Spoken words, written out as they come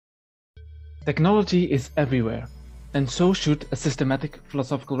Technology is everywhere, and so should a systematic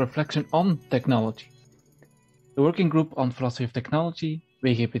philosophical reflection on technology. The Working Group on Philosophy of Technology,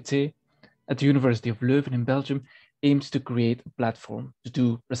 WGPT, at the University of Leuven in Belgium aims to create a platform to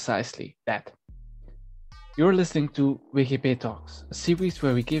do precisely that. You're listening to WGPTalks, a series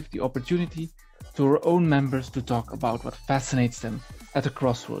where we give the opportunity to our own members to talk about what fascinates them at the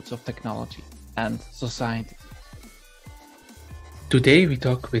crossroads of technology and society. Today we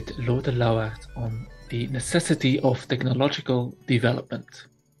talk with Lode Lauwaert on the necessity of technological development.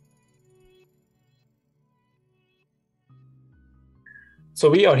 So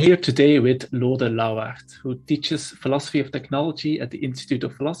we are here today with Lode Lauwaert, who teaches philosophy of technology at the Institute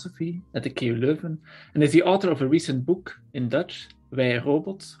of Philosophy at the KU Leuven and is the author of a recent book in Dutch, Wij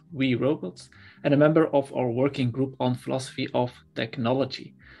Robots, We Robots, and a member of our working group on philosophy of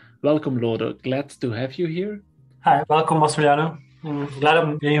technology. Welcome, Lode. Glad to have you here. Hi, welcome, Massimiliano. I'm glad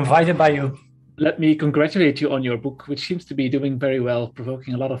I'm being invited by you. Let me congratulate you on your book, which seems to be doing very well,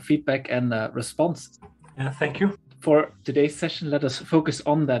 provoking a lot of feedback and response. Thank you. For today's session, let us focus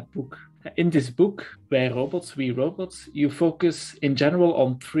on that book. In this book, Wij Robots, We Robots, you focus in general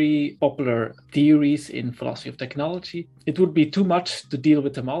on three popular theories in philosophy of technology. It would be too much to deal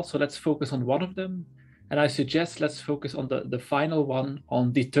with them all, so let's focus on one of them. And I suggest let's focus on the final one,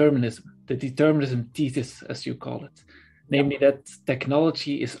 on determinism, the determinism thesis, as you call it. Namely, that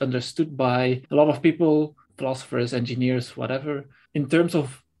technology is understood by a lot of people, philosophers, engineers, whatever, in terms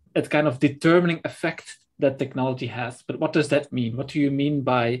of a kind of determining effect that technology has. But what does that mean? What do you mean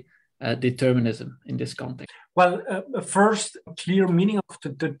by determinism in this context? Well, first, clear meaning of to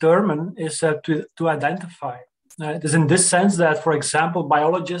determine is to identify. It is in this sense that, for example,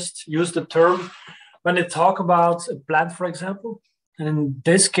 biologists use the term when they talk about a plant, for example. And in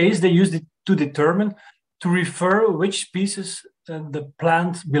this case, they use it to determine, to refer which species the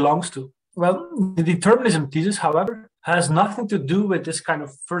plant belongs to. Well, the determinism thesis, however, has nothing to do with this kind of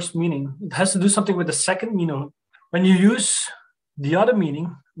first meaning. It has to do something with the second meaning. When you use the other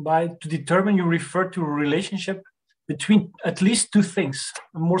meaning, to determine, you refer to a relationship between at least two things,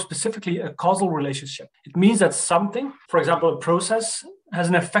 and more specifically, a causal relationship. It means that something, for example, a process, has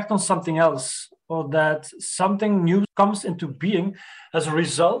an effect on something else, or that something new comes into being as a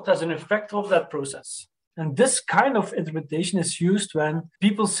result, as an effect of that process. And this kind of interpretation is used when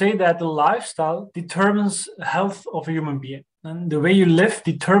people say that the lifestyle determines the health of a human being. And the way you live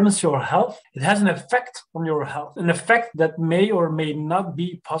determines your health. It has an effect on your health, an effect that may or may not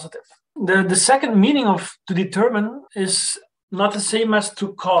be positive. The second meaning of to determine is not the same as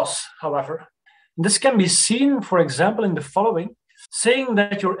to cause, however. This can be seen, for example, in the following. Saying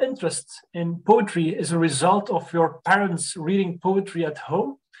that your interest in poetry is a result of your parents reading poetry at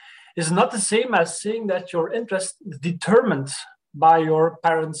home is not the same as saying that your interest is determined by your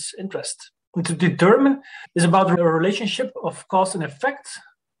parents' interest. And to determine is about a relationship of cause and effect,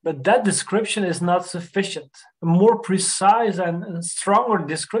 but that description is not sufficient. A more precise and stronger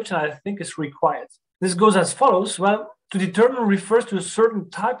description, I think, is required. This goes as follows. Well, to determine refers to a certain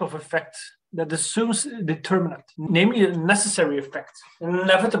type of effect that assumes a determinant, namely a necessary effect, an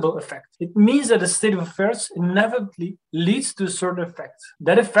inevitable effect. It means that a state of affairs inevitably leads to a certain effect.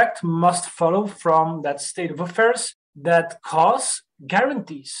 That effect must follow from that state of affairs. That cause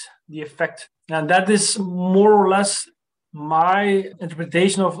guarantees the effect. And that is more or less my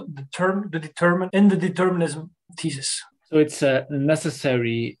interpretation of the term to determine in the determinism thesis. So it's a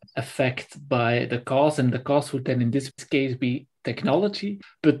necessary effect by the cause, and the cause would then in this case be technology.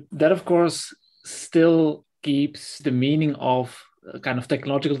 But that, of course, still keeps the meaning of kind of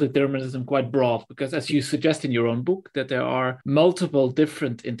technological determinism quite broad, because as you suggest in your own book, that there are multiple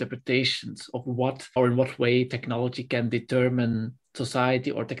different interpretations of what or in what way technology can determine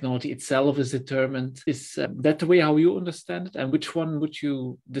society, or technology itself is determined. Is that the way how you understand it? And which one would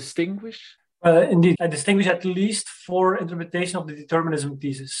you distinguish? Indeed, I distinguish at least four interpretations of the determinism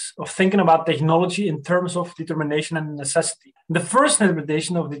thesis, of thinking about technology in terms of determination and necessity. The first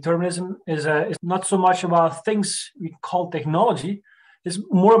interpretation of determinism is not so much about things we call technology, it's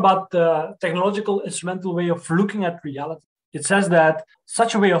more about the technological instrumental way of looking at reality. It says that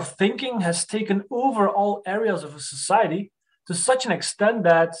such a way of thinking has taken over all areas of a society to such an extent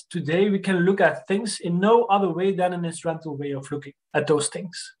that today we can look at things in no other way than an instrumental way of looking at those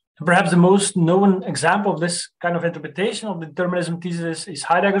things. Perhaps the most known example of this kind of interpretation of the determinism thesis is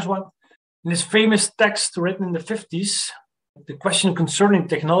Heidegger's one. In his famous text written in the 50s, The Question Concerning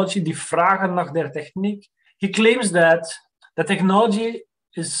Technology, Die Vragen nach der Technik, he claims that the technology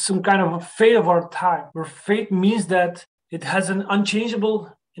is some kind of a fate of our time, where fate means that it has an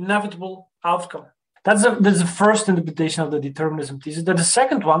unchangeable, inevitable outcome. That's the first interpretation of the determinism thesis. The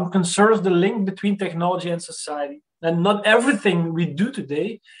second one concerns the link between technology and society. And not everything we do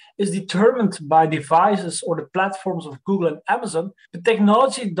today is determined by devices or the platforms of Google and Amazon, but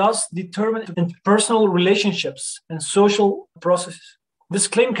technology does determine interpersonal relationships and social processes. This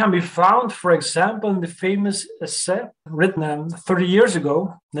claim can be found, for example, in the famous essay written 30 years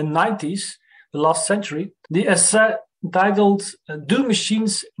ago, the 90s, the last century, the essay titled, Do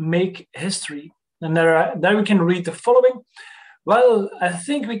Machines Make History? And there we can read the following. Well, I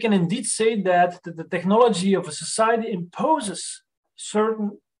think we can indeed say that the technology of a society imposes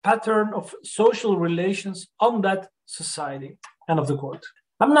certain pattern of social relations on that society. End of the quote.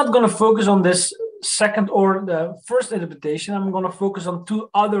 I'm not going to focus on this second or the first interpretation. I'm going to focus on two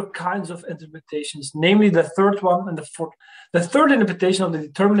other kinds of interpretations, namely the third one and the fourth. The third interpretation of the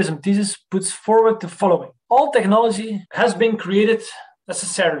determinism thesis puts forward the following. All technology has been created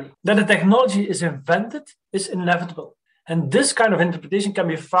necessarily. That the technology is invented is inevitable. And this kind of interpretation can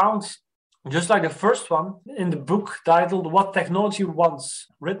be found, just like the first one, in the book titled What Technology Wants,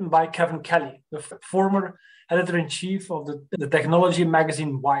 written by Kevin Kelly, the former editor-in-chief of the technology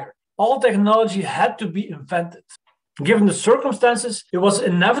magazine Wired. All technology had to be invented. Given the circumstances, it was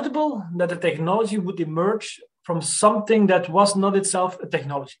inevitable that the technology would emerge from something that was not itself a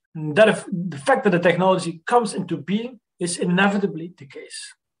technology. And that the fact that the technology comes into being is inevitably the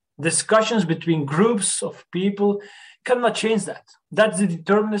case. Discussions between groups of people cannot change that. That's the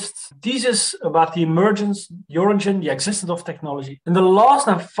determinist thesis about the emergence, the origin, the existence of technology. And the last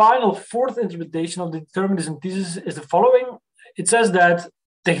and final fourth interpretation of the determinism thesis is the following. It says that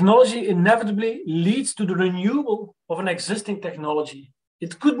technology inevitably leads to the renewal of an existing technology.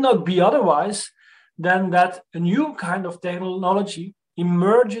 It could not be otherwise than that a new kind of technology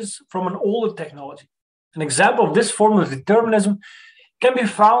emerges from an older technology. An example of this form of determinism can be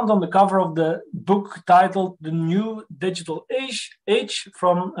found on the cover of the book titled The New Digital Age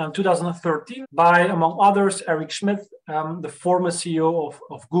from 2013 by, among others, Eric Schmidt, the former CEO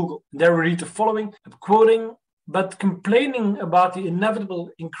of Google. There we read the following, I'm quoting, but complaining about the inevitable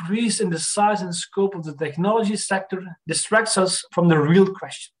increase in the size and scope of the technology sector distracts us from the real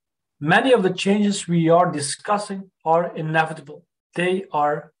question. Many of the changes we are discussing are inevitable. They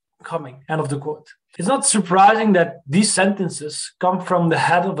are coming. End of the quote. It's not surprising that these sentences come from the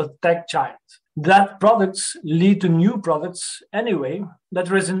head of a tech giant. That products lead to new products anyway, that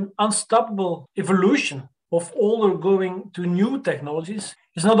there is an unstoppable evolution of older going to new technologies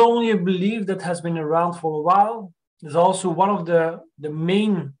is not only a belief that has been around for a while, it's also one of the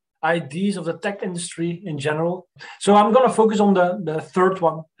main ideas of the tech industry in general. So I'm going to focus on the third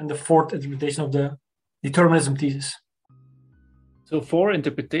one and the fourth interpretation of the determinism thesis. So 4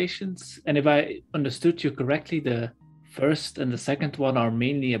 interpretations, and if I understood you correctly, the first and the second one are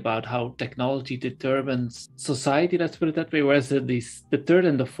mainly about how technology determines society, let's put it that way, whereas the third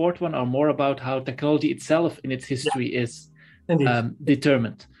and the fourth one are more about how technology itself in its history is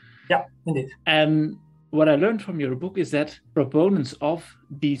determined. Yeah, indeed. And what I learned from your book is that proponents of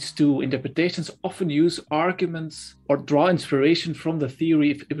these two interpretations often use arguments or draw inspiration from the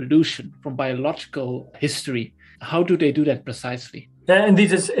theory of evolution, from biological history. How do they do that precisely?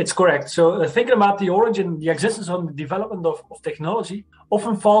 Indeed, it's correct. So thinking about the origin, the existence and the development of technology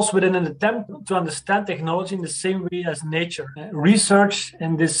often falls within an attempt to understand technology in the same way as nature. Research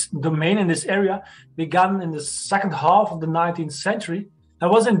in this domain, in this area, began in the second half of the 19th century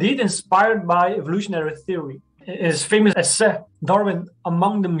and was indeed inspired by evolutionary theory. His famous essay, Darwin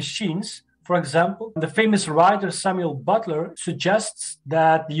Among the Machines, for example, the famous writer Samuel Butler suggests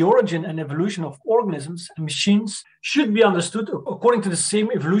that the origin and evolution of organisms and machines should be understood according to the same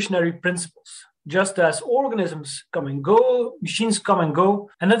evolutionary principles. Just as organisms come and go, machines come and go,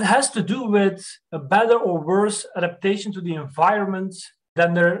 and it has to do with a better or worse adaptation to the environment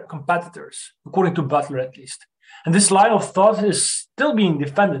than their competitors, according to Butler at least. And this line of thought is still being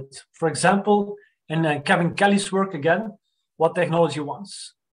defended. For example, in Kevin Kelly's work again, What Technology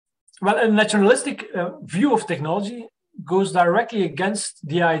Wants. Well, a naturalistic view of technology goes directly against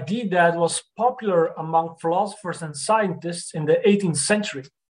the idea that was popular among philosophers and scientists in the 18th century.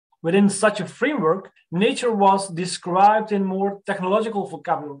 Within such a framework, nature was described in more technological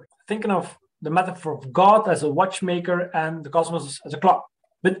vocabulary, thinking of the metaphor of God as a watchmaker and the cosmos as a clock.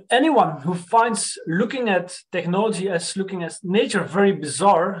 But anyone who finds looking at technology as looking at nature very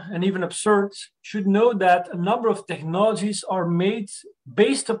bizarre and even absurd should know that a number of technologies are made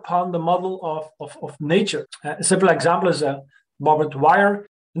based upon the model of nature. A simple example is a barbed wire.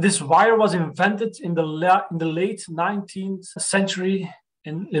 This wire was invented in the late 19th century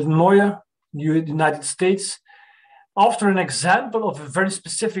in Illinois, United States, after an example of a very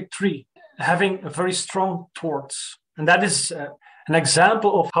specific tree. having a very strong towards. And that is an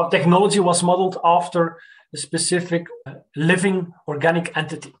example of how technology was modeled after a specific living organic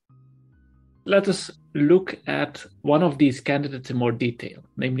entity. Let us look at one of these candidates in more detail,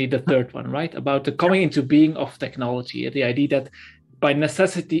 namely the third one, right? About the coming into being of technology, the idea that by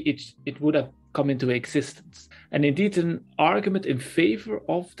necessity it would have come into existence. And indeed, an argument in favor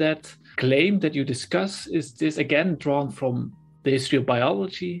of that claim that you discuss is this again drawn from the history of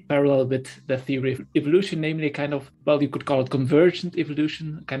biology, parallel with the theory of evolution, namely a kind of, well, you could call it convergent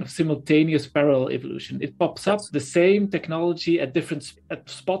evolution, kind of simultaneous parallel evolution. It pops up the same technology at different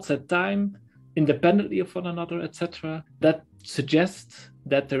spots at time, independently of one another, etc. That suggests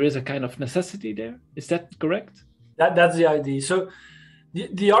that there is a kind of necessity there. Is that correct? That's the idea. So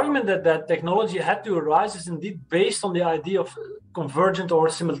the argument that technology had to arise is indeed based on the idea of convergent or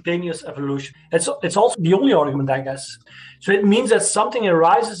simultaneous evolution. It's also the only argument, I guess. So it means that something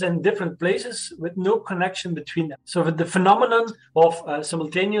arises in different places with no connection between them. So the phenomenon of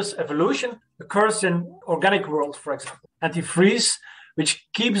simultaneous evolution occurs in organic world, for example. Antifreeze, which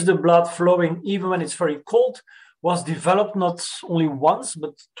keeps the blood flowing even when it's very cold, was developed not only once,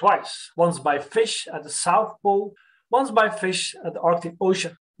 but twice. Once by fish at the South Pole, once by fish at the Arctic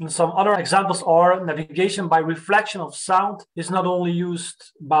Ocean. And some other examples are navigation by reflection of sound is not only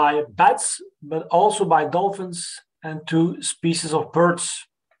used by bats, but also by dolphins and 2 species of birds.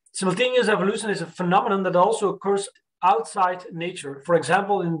 Simultaneous evolution is a phenomenon that also occurs outside nature, for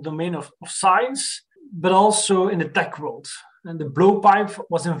example, in the domain of science, but also in the tech world. And the blowpipe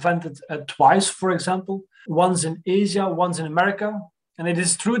was invented twice, for example, once in Asia, once in America. And it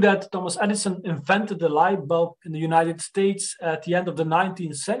is true that Thomas Edison invented the light bulb in the United States at the end of the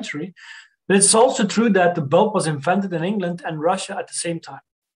 19th century. But it's also true that the bulb was invented in England and Russia at the same time.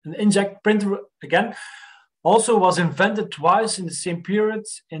 An inkjet printer, again, also was invented twice in the same period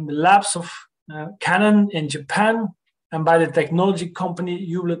in the labs of Canon in Japan and by the technology company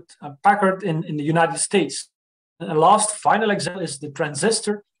Hewlett-Packard in the United States. And last final example is the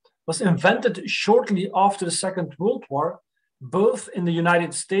transistor was invented shortly after the Second World War, both in the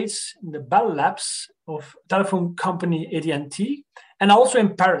United States, in the Bell Labs of telephone company AT&T, and also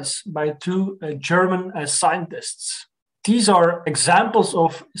in Paris by 2 German scientists. These are examples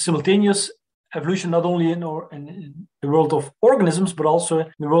of simultaneous evolution, not only in the world of organisms, but also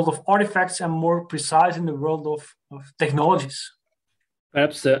in the world of artifacts and more precise in the world of technologies.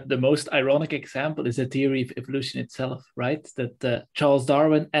 Perhaps the most ironic example is the theory of evolution itself, right? That Charles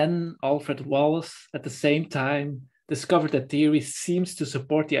Darwin and Alfred Wallace at the same time discovered that theory seems to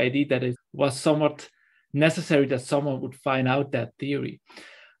support the idea that it was somewhat necessary that someone would find out that theory.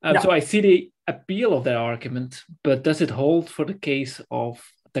 So I see the appeal of that argument, but does it hold for the case of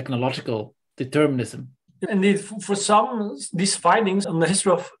technological determinism? Indeed, for some, these findings on the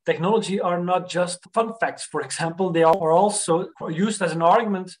history of technology are not just fun facts. For example, they are also used as an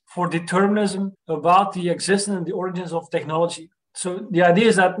argument for determinism about the existence and the origins of technology. So the idea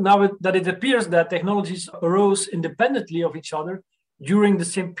is that now that it appears that technologies arose independently of each other during the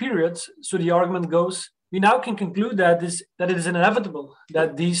same period, so the argument goes, we now can conclude that it is inevitable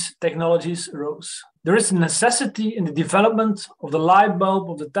that these technologies arose. There is a necessity in the development of the light bulb,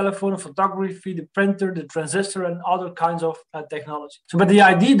 of the telephone, of photography, the printer, the transistor, and other kinds of technology. So, but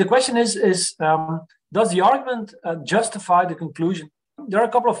the question is does the argument justify the conclusion? There are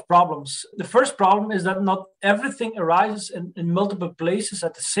a couple of problems. The first problem is that not everything arises in multiple places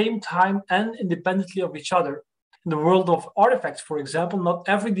at the same time and independently of each other. In the world of artifacts, for example, not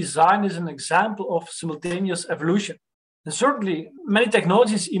every design is an example of simultaneous evolution. And certainly, many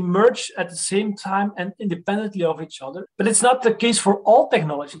technologies emerge at the same time and independently of each other. But it's not the case for all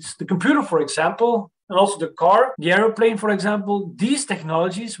technologies. The computer, for example, and also the car, the airplane, for example, these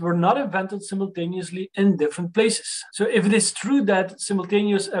technologies were not invented simultaneously in different places. So if it is true that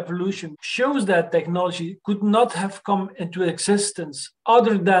simultaneous evolution shows that technology could not have come into existence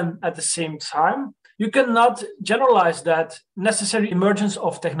other than at the same time, you cannot generalize that necessary emergence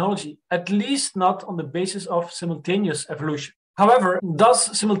of technology, at least not on the basis of simultaneous evolution. However,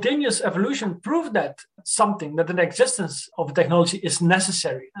 does simultaneous evolution prove that an existence of technology is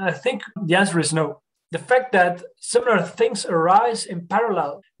necessary? And I think the answer is no. The fact that similar things arise in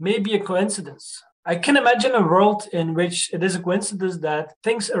parallel may be a coincidence. I can imagine a world in which it is a coincidence that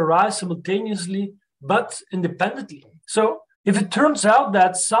things arise simultaneously but independently. So if it turns out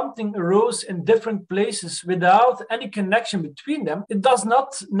that something arose in different places without any connection between them, it does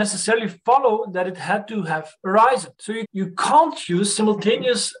not necessarily follow that it had to have arisen. So you can't use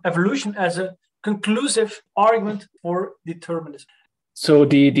simultaneous evolution as a conclusive argument for determinism. So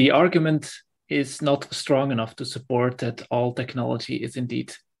the argument is not strong enough to support that all technology is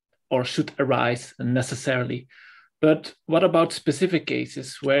indeed or should arise necessarily. But what about specific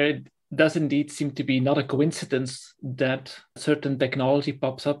cases where it does indeed seem to be not a coincidence that certain technology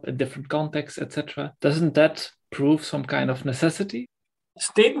pops up in different contexts, etc.? Doesn't that prove some kind of necessity?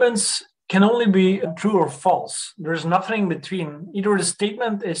 Statements can only be true or false. There's nothing in between. Either the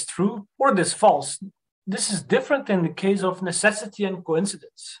statement is true or it is false. This is different in the case of necessity and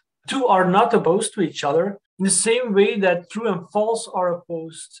coincidence. Two are not opposed to each other in the same way that true and false are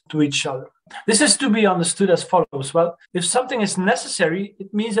opposed to each other. This is to be understood as follows. Well, if something is necessary,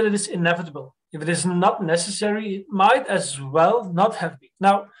 it means that it is inevitable. If it is not necessary, it might as well not have been.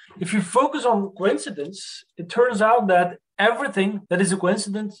 Now, if you focus on coincidence, it turns out that everything that is a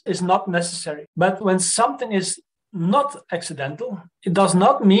coincidence is not necessary. But when something is not accidental, it does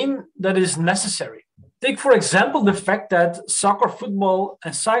not mean that it is necessary. Take, for example, the fact that soccer, football,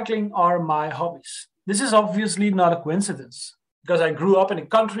 and cycling are my hobbies. This is obviously not a coincidence, because I grew up in a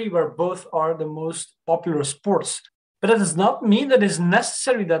country where both are the most popular sports. But that does not mean that it is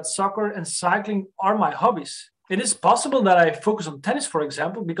necessary that soccer and cycling are my hobbies. It is possible that I focus on tennis, for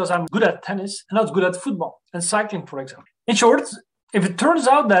example, because I'm good at tennis and not good at football and cycling, for example. In short, if it turns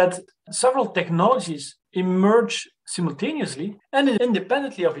out that several technologies emerge simultaneously and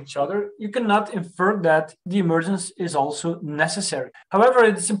independently of each other, you cannot infer that the emergence is also necessary. However,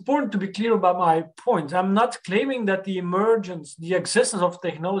 it's important to be clear about my point. I'm not claiming that the emergence, the existence of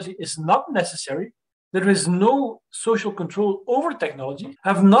technology is not necessary. There is no social control over technology.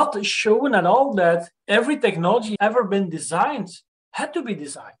 I have not shown at all that every technology ever been designed had to be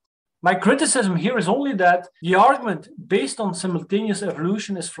designed. My criticism here is only that the argument based on simultaneous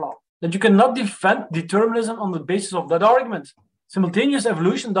evolution is flawed, that you cannot defend determinism on the basis of that argument. Simultaneous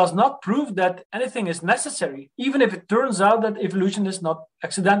evolution does not prove that anything is necessary, even if it turns out that evolution is not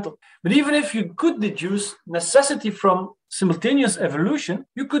accidental. But even if you could deduce necessity from simultaneous evolution,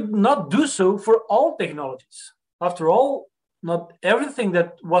 you could not do so for all technologies. After all, not everything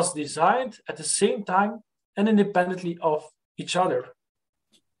that was designed at the same time and independently of each other.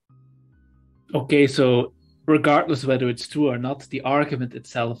 Okay, so regardless whether it's true or not, the argument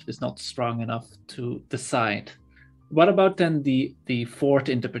itself is not strong enough to decide. What about then the fourth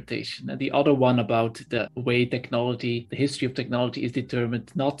interpretation, and the other one about the way technology, the history of technology is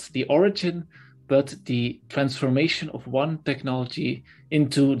determined, not the origin, but the transformation of one technology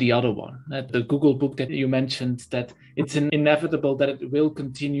into the other one? The Google book that you mentioned, that it's inevitable that it will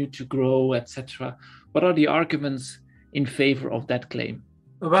continue to grow, etc. What are the arguments in favor of that claim?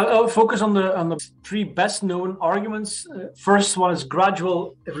 Well, I'll focus on the three best known arguments. First one is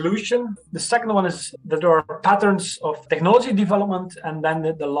gradual evolution. The second one is that there are patterns of technology development. And then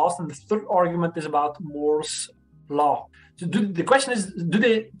the last and the third argument is about Moore's law. So the question is, do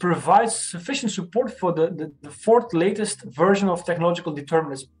they provide sufficient support for the fourth latest version of technological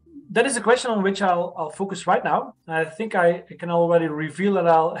determinism? That is a question on which I'll focus right now. I think I can already reveal that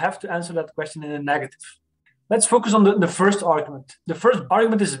I'll have to answer that question in a negative. Let's focus on the first argument. The first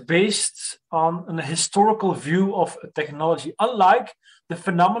argument is based on a historical view of technology, unlike the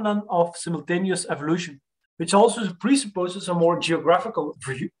phenomenon of simultaneous evolution, which also presupposes a more geographical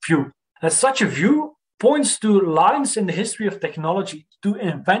view. As such a view points to lines in the history of technology, to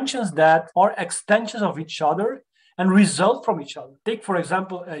inventions that are extensions of each other and result from each other. Take, for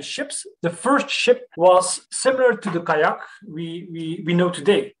example, ships. The first ship was similar to the kayak we know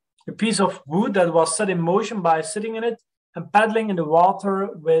today. A piece of wood that was set in motion by sitting in it and paddling in the water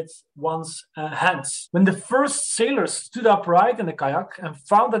with one's hands. When the first sailors stood upright in the kayak and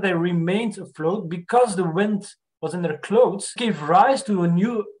found that they remained afloat because the wind was in their clothes, gave rise to a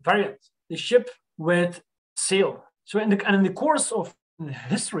new variant, the ship with sail. So in the course of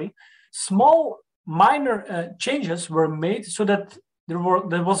history, small minor changes were made so that there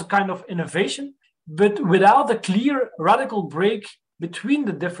was a kind of innovation, but without a clear radical break between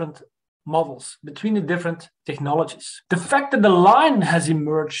the different models, between the different technologies. The fact that the line has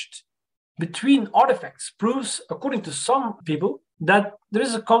emerged between artifacts proves, according to some people, that there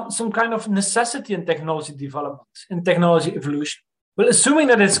is some kind of necessity in technology development, in technology evolution. Well, assuming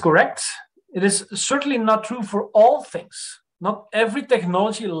that it's correct, it is certainly not true for all things. Not every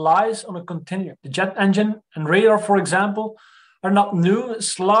technology lies on a continuum. The jet engine and radar, for example, are not new,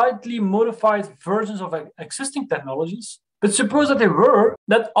 slightly modified versions of existing technologies. But suppose that they were,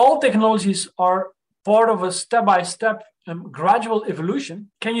 that all technologies are part of a step-by-step gradual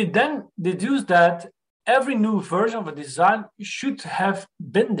evolution. Can you then deduce that every new version of a design should have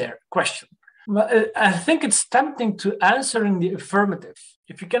been there? Question. I think it's tempting to answer in the affirmative.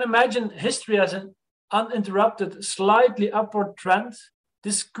 If you can imagine history as an uninterrupted, slightly upward trend,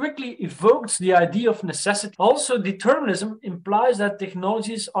 This quickly evokes the idea of necessity. Also, determinism implies that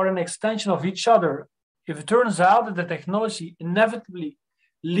technologies are an extension of each other. If it turns out that the technology inevitably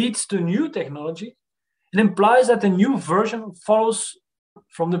leads to new technology, it implies that the new version follows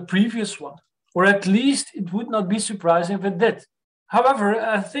from the previous one, or at least it would not be surprising if it did. However,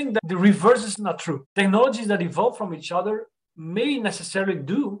 I think that the reverse is not true. Technologies that evolve from each other may necessarily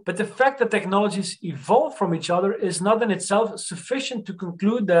do, but the fact that technologies evolve from each other is not in itself sufficient to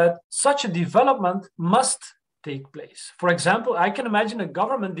conclude that such a development must take place. For example, I can imagine a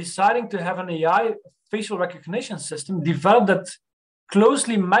government deciding to have an AI facial recognition system developed that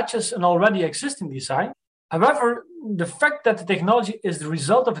closely matches an already existing design. However, the fact that the technology is the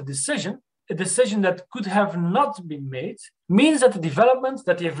result of a decision that could have not been made, means that the development,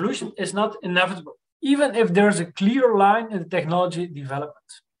 that the evolution is not inevitable, even if there's a clear line in the technology development.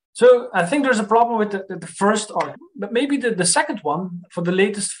 So I think there's a problem with the first argument, but maybe the second one, for the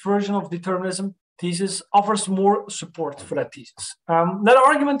latest version of determinism thesis, offers more support for that thesis. That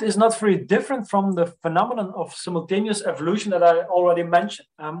argument is not very different from the phenomenon of simultaneous evolution that I already mentioned.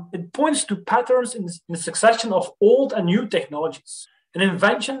 It points to patterns in the succession of old and new technologies. An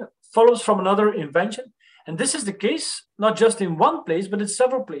invention follows from another invention, and this is the case not just in one place, but in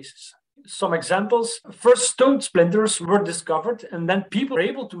several places. Some examples: first stone splinters were discovered, and then people were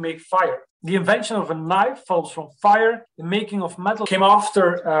able to make fire. The invention of a knife follows from fire. The making of metal came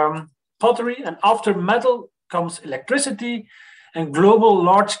after pottery, and after metal comes electricity, and global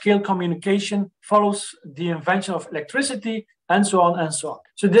large-scale communication follows the invention of electricity, and so on and so on.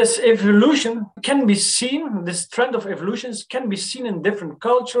 So this evolution can be seen, this trend of evolutions can be seen in different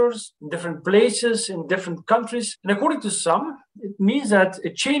cultures, in different places, in different countries. And according to some, it means that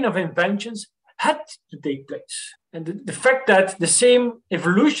a chain of inventions had to take place. And the fact that the same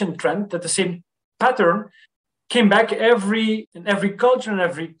evolution trend, that the same pattern came back in every culture and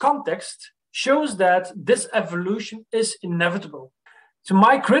every context, shows that this evolution is inevitable. So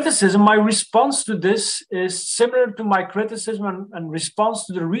my criticism, my response to this is similar to my criticism and response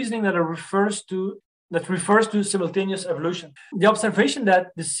to the reasoning that refers to simultaneous evolution. The observation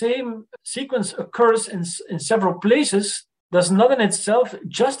that the same sequence occurs in several places does not in itself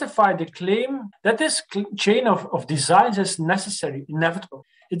justify the claim that this chain of designs is necessary, inevitable.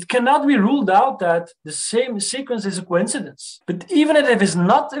 It cannot be ruled out that the same sequence is a coincidence. But even if it is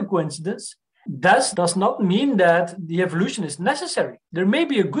not a coincidence, that does not mean that the evolution is necessary. There may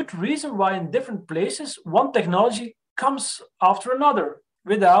be a good reason why in different places one technology comes after another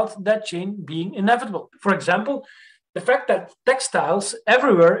without that chain being inevitable. For example, the fact that textiles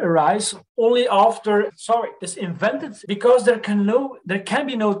everywhere arise only after sewing is invented because there can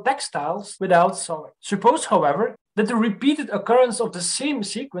be no textiles without sewing. Suppose, however, that the repeated occurrence of the same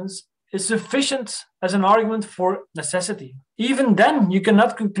sequence is sufficient as an argument for necessity. Even then, you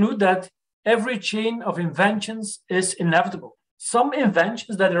cannot conclude that every chain of inventions is inevitable. Some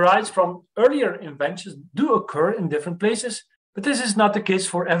inventions that arise from earlier inventions do occur in different places, but this is not the case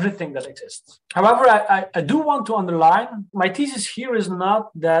for everything that exists. However, I do want to underline, my thesis here is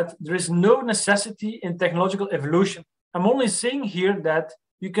not that there is no necessity in technological evolution. I'm only saying here that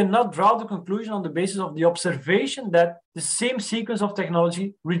you cannot draw the conclusion on the basis of the observation that the same sequence of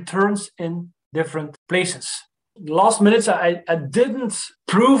technology returns in different places. Last minutes, I didn't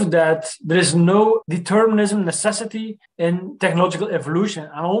prove that there is no determinism necessity in technological evolution.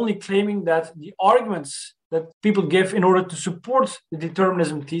 I'm only claiming that the arguments that people give in order to support the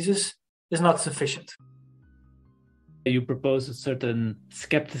determinism thesis is not sufficient. You propose a certain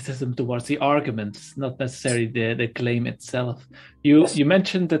skepticism towards the arguments, not necessarily the claim itself. You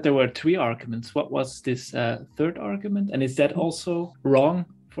mentioned that there were three arguments. What was this third argument? And is that also wrong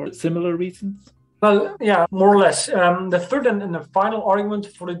for similar reasons? Well, yeah, more or less. The third and the final argument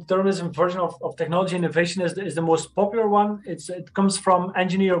for the determinism version of technology innovation is the most popular one. It comes from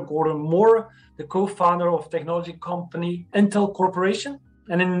engineer Gordon Moore, the co-founder of technology company Intel Corporation.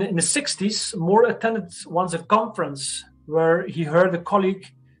 And in the 60s, Moore attended once a conference where he heard a colleague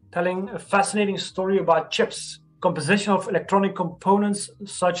telling a fascinating story about chips, composition of electronic components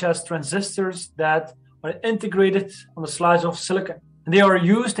such as transistors that are integrated on a slice of silicon. And they are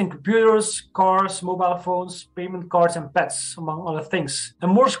used in computers, cars, mobile phones, payment cards, and pets, among other things.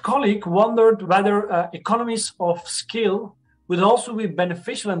 And Moore's colleague wondered whether economies of scale would also be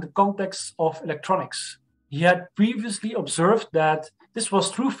beneficial in the context of electronics. He had previously observed that this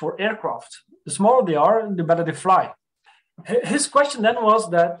was true for aircraft. The smaller they are, the better they fly. His question then was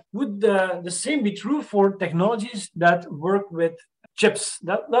that would the same be true for technologies that work with chips?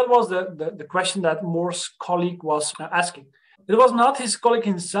 That was the question that Moore's colleague was asking. It was not his colleague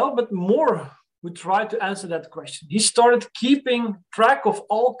himself, but Moore who tried to answer that question. He started keeping track of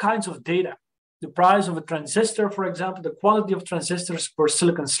all kinds of data. The price of a transistor, for example, the quantity of transistors per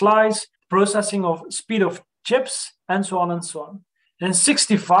silicon slice, processing of speed of chips, and so on and so on. In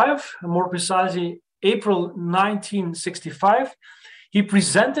 65, more precisely April 1965, he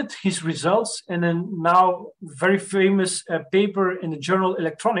presented his results in a now very famous paper in the journal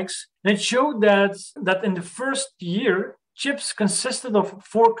Electronics. And it showed that in the first year, chips consisted of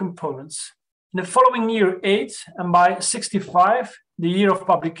 4 components. In the following year, 8, and by 65, the year of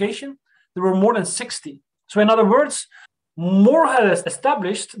publication, there were more than 60. So in other words, Moore had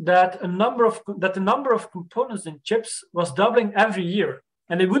established that the number of components in chips was doubling every year.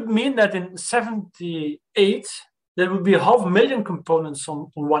 And it would mean that in 78, there would be 500,000 components on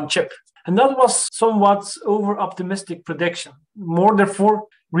one chip. And that was somewhat over-optimistic prediction. Moore, therefore,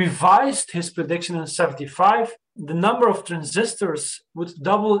 revised his prediction in 75. The number of transistors would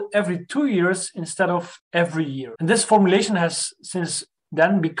double every 2 years instead of every year. And this formulation has since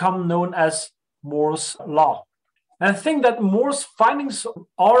then become known as Moore's law. And I think that Moore's findings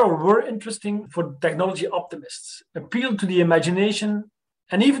are or were interesting for technology optimists, appeal to the imagination.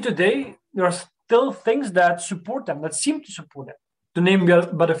 And even today, there are still things that support them, that seem to support them. To name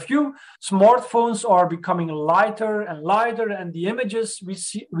but a few, smartphones are becoming lighter, and the images we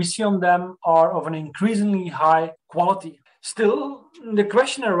see on them are of an increasingly high quality. Still, the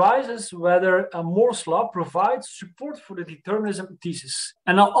question arises whether Moore's law provides support for the determinism thesis.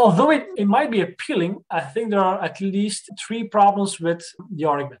 And although it might be appealing, I think there are at least 3 problems with the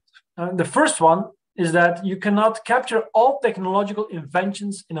argument. The first one is that you cannot capture all technological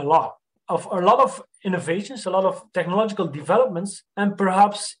inventions in a law. Of a lot of innovations, a lot of technological developments, and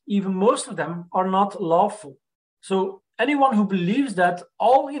perhaps even most of them are not lawful. So anyone who believes that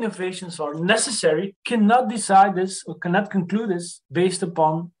all innovations are necessary cannot decide this or cannot conclude this based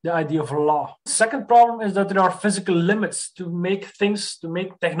upon the idea of a law. The second problem is that there are physical limits to make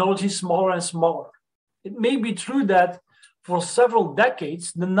technology smaller and smaller. It may be true that for several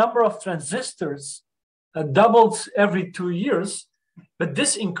decades, the number of transistors doubled every 2 years, but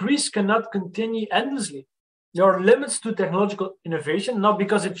this increase cannot continue endlessly. There are limits to technological innovation, not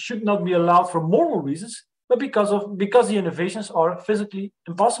because it should not be allowed for moral reasons, but because the innovations are physically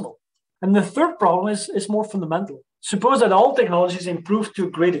impossible. And the third problem is more fundamental. Suppose that all technologies improve to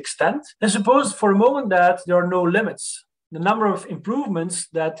a great extent, and suppose for a moment that there are no limits. The number of improvements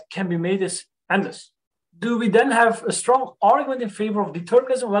that can be made is endless. Do we then have a strong argument in favor of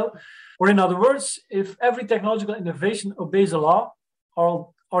determinism? Well, or in other words, if every technological innovation obeys a law,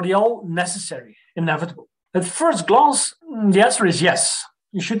 are they all necessary, inevitable? At first glance, the answer is yes.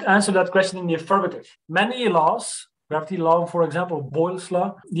 You should answer that question in the affirmative. Many laws, gravity law, for example, Boyle's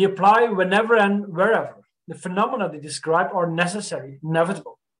law, they apply whenever and wherever. The phenomena they describe are necessary,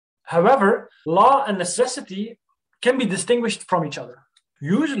 inevitable. However, law and necessity can be distinguished from each other.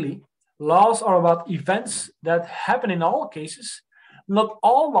 Usually, laws are about events that happen in all cases. Not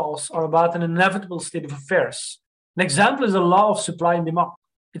all laws are about an inevitable state of affairs. An example is the law of supply and demand.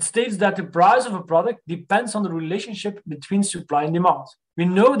 It states that the price of a product depends on the relationship between supply and demand. We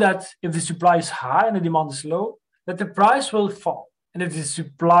know that if the supply is high and the demand is low, that the price will fall. And if the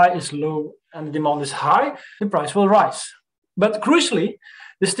supply is low and the demand is high, the price will rise. But crucially,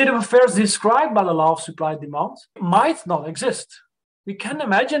 the state of affairs described by the law of supply and demand might not exist. We can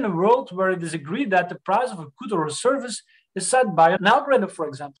imagine a world where it is agreed that the price of a good or a service is set by an algorithm, for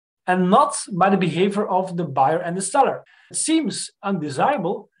example, and not by the behavior of the buyer and the seller. It seems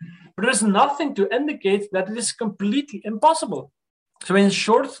undesirable, but there is nothing to indicate that it is completely impossible. So in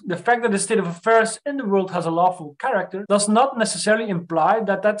short, the fact that the state of affairs in the world has a lawful character does not necessarily imply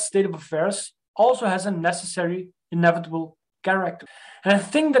that that state of affairs also has a necessary, inevitable character. And I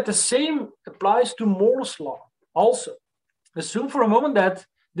think that the same applies to Moore's law also. Assume for a moment that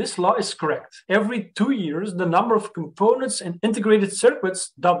this law is correct. Every 2 years, the number of components and integrated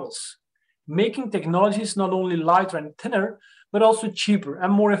circuits doubles, making technologies not only lighter and thinner, but also cheaper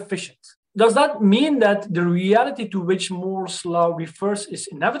and more efficient. Does that mean that the reality to which Moore's law refers is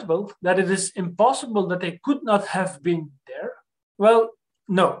inevitable, that it is impossible that they could not have been there? Well,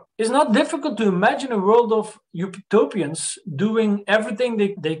 no. It's not difficult to imagine a world of utopians doing everything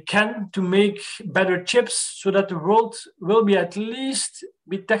they can to make better chips so that the world will be at least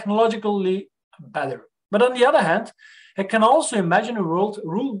technologically better. But on the other hand, I can also imagine a world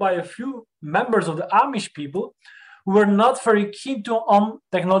ruled by a few members of the Amish people who were not very keen on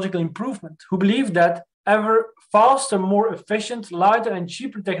technological improvement, who believe that ever faster, more efficient, lighter, and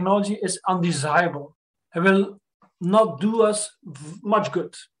cheaper technology is undesirable and will not do us much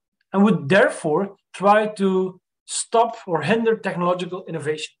good, and would therefore try to stop or hinder technological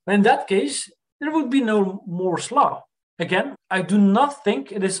innovation. In that case, there would be no Moore's law. Again, I do not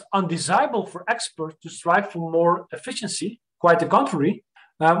think it is undesirable for experts to strive for more efficiency, quite the contrary.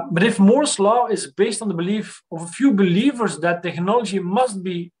 But if Moore's law is based on the belief of a few believers that technology must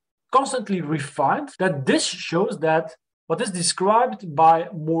be constantly refined, that this shows that what is described by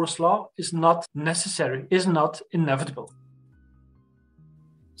Moore's law is not necessary, is not inevitable.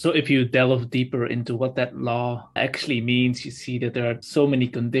 So if you delve deeper into what that law actually means, you see that there are so many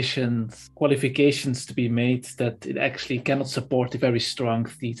conditions, qualifications to be made that it actually cannot support a very strong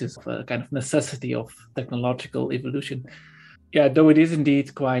thesis of a kind of necessity of technological evolution. Yeah, though it is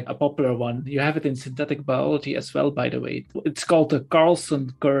indeed quite a popular one. You have it in synthetic biology as well, by the way. It's called the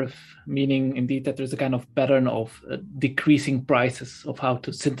Carlson curve, meaning indeed that there's a kind of pattern of decreasing prices of how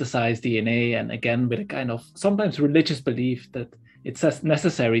to synthesize DNA. And again, with a kind of sometimes religious belief that it's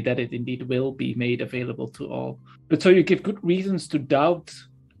necessary that it indeed will be made available to all. But so you give good reasons to doubt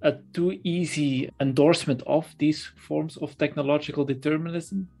a too easy endorsement of these forms of technological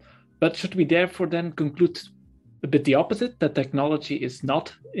determinism. But should we therefore then conclude a bit the opposite, that technology is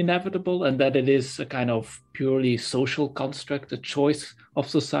not inevitable and that it is a kind of purely social construct, a choice of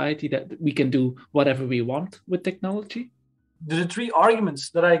society, that we can do whatever we want with technology? The three arguments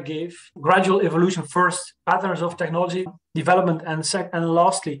that I gave, gradual evolution first, patterns of technology development, and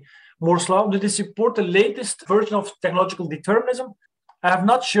lastly, Moore's law, do they support the latest version of technological determinism? I have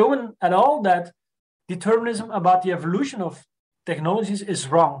not shown at all that determinism about the evolution of technologies is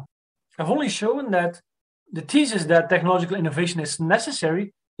wrong. I've only shown that the thesis that technological innovation is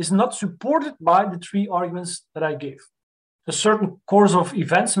necessary is not supported by the three arguments that I gave. A certain course of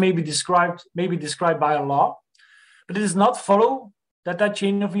events may be described by a law, but it does not follow that that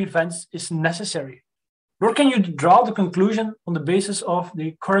chain of events is necessary. Nor can you draw the conclusion on the basis of the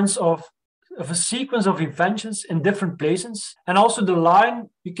occurrence of a sequence of inventions in different places, and also the line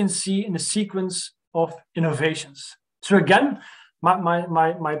you can see in the sequence of innovations. So again,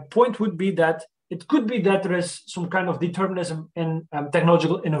 my point would be that it could be that there is some kind of determinism in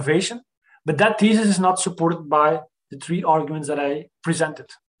technological innovation, but that thesis is not supported by the three arguments that I presented.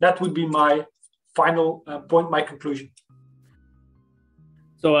 That would be my final point, my conclusion.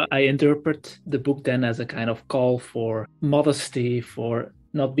 So I interpret the book then as a kind of call for modesty, for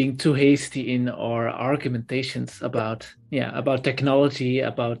not being too hasty in our argumentations about technology,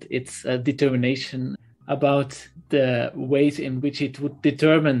 about its determination, about the ways in which it would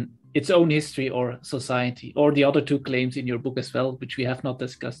determine its own history or society, or the other two claims in your book as well, which we have not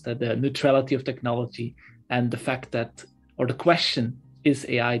discussed, the neutrality of technology and the fact that, or the question, is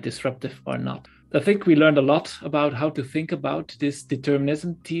AI disruptive or not? I think we learned a lot about how to think about this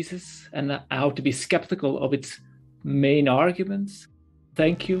determinism thesis and how to be skeptical of its main arguments.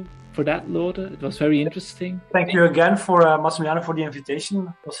 Thank you for that, Lode. It was very interesting. Thank you again for Massimiliano for the invitation.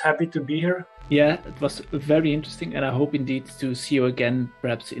 I was happy to be here. Yeah, it was very interesting, and I hope indeed to see you again,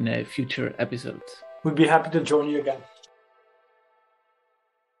 perhaps in a future episode. We'd be happy to join you again.